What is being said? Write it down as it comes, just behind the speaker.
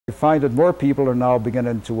find that more people are now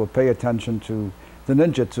beginning to pay attention to the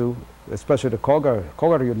ninjitsu, especially the Kogari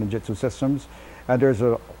ninjitsu systems. And there's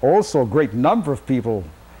also a great number of people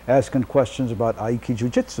asking questions about Aiki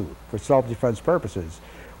Jiu-Jitsu for self-defense purposes,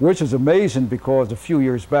 which is amazing because a few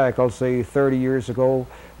years back, I'll say 30 years ago,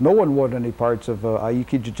 no one wanted any parts of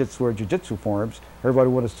Aiki Jiu-Jitsu or Jiu-Jitsu forms. Everybody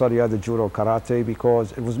wanted to study either Judo or Karate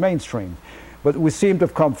because it was mainstream. But we seem to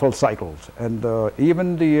have come full cycles, and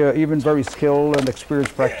even very skilled and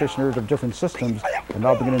experienced practitioners of different systems are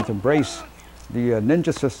now beginning to embrace the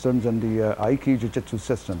ninja systems and the Aiki Jiu-Jitsu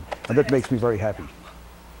system, and that makes me very happy.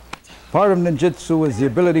 Part of ninjitsu is the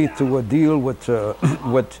ability to deal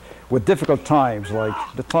with difficult times, like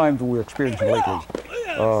the times we're experiencing lately.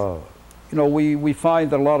 You know, we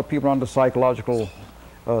find that a lot of people are under psychological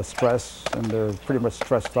stress, and they're pretty much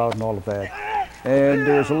stressed out and all of that. And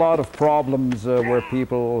there's a lot of problems where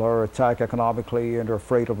people are attacked economically and are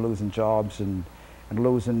afraid of losing jobs and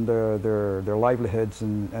losing their livelihoods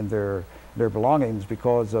and their belongings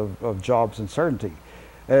because of jobs uncertainty.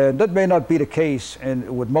 And that may not be the case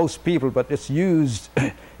with most people, but it's used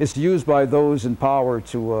it's used by those in power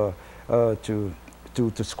to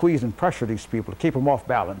squeeze and pressure these people, to keep them off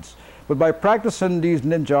balance. But by practicing these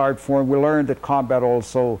ninja art forms, we learn that combat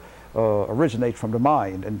also originates from the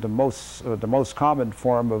mind, and the most common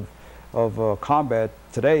form of combat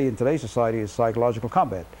today in today's society is psychological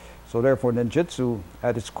combat. So therefore, ninjitsu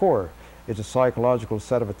at its core is a psychological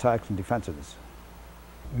set of attacks and defenses.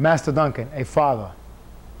 Master Duncan, a father,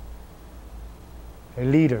 a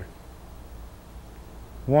leader,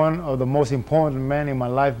 one of the most important men in my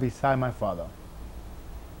life beside my father.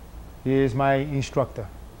 He is my instructor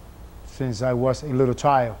since I was a little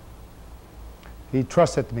child. He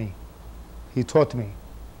trusted me. He taught me.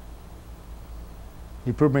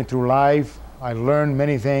 He put me through life. I learned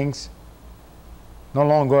many things. No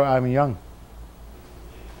longer I'm young.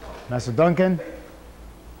 Master Duncan,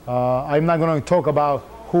 I'm not going to talk about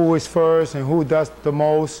who is first and who does the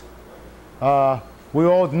most. We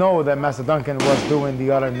all know that Master Duncan was doing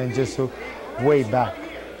the other ninjitsu way back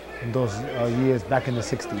in those years, back in the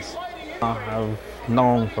 60s. I've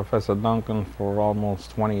known Professor Duncan for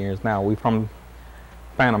almost 20 years now. We're from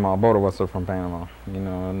Panama, both of us are from Panama, you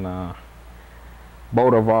know, and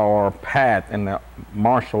both of our path in the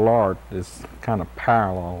martial art is kind of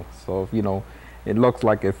parallel. So, you know, it looks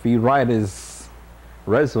like if you write his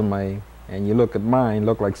resume and you look at mine,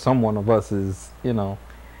 look like someone of us is, you know,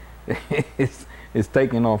 is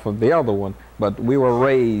taking off of the other one. But we were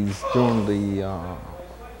raised during the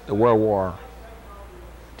World War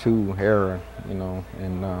II era, you know,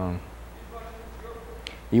 and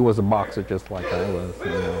he was a boxer just like I was, you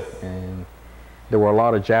know, and there were a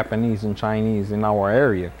lot of Japanese and Chinese in our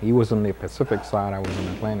area. He was on the Pacific side, I was on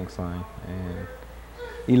the Atlantic side, and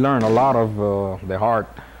he learned a lot of the art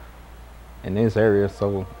in this area,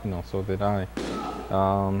 so, you know, so did I.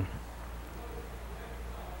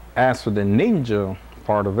 As for the ninja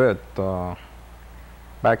part of it,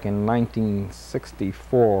 back in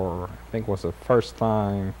 1964, I think was the first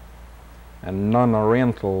time a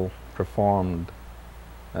non-Oriental performed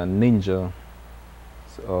a ninja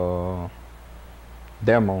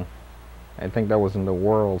demo. I think that was in the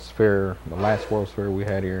World's Fair, the last World's Fair we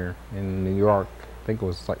had here in New York. I think it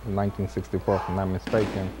was like 1964, if I'm not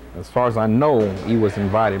mistaken. As far as I know, he was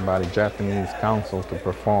invited by the Japanese council to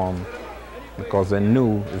perform because they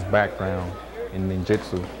knew his background in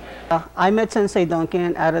ninjitsu. I met Sensei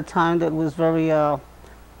Duncan at a time that was very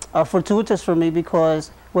fortuitous for me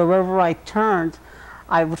because wherever I turned,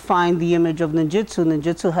 I would find the image of ninjitsu.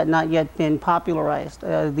 Ninjitsu had not yet been popularized.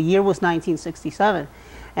 The year was 1967,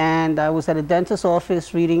 and I was at a dentist's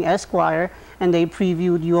office reading Esquire, and they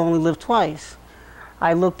previewed You Only Live Twice.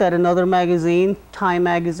 I looked at another magazine, Time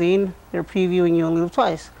magazine, they're previewing You Only Live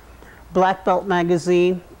Twice. Black Belt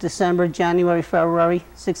magazine, December, January, February,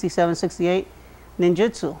 67, 68,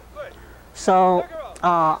 ninjitsu. So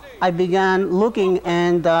I began looking,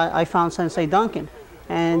 and I found Sensei Duncan.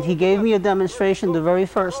 And he gave me a demonstration the very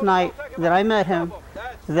first night that I met him,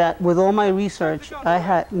 that with all my research, I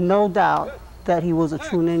had no doubt that he was a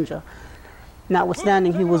true ninja.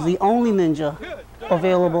 Notwithstanding, he was the only ninja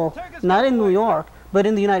available, not in New York, but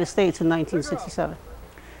in the United States in 1967.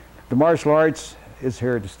 The martial arts is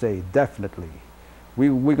here to stay, definitely.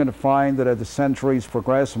 We're going to find that as the centuries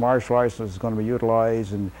progress, martial arts is going to be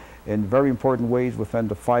utilized in very important ways within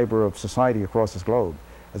the fiber of society across this globe.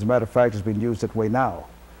 As a matter of fact, it's being used that way now,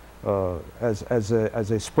 as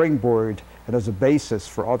a springboard and as a basis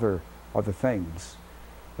for other things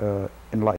in life.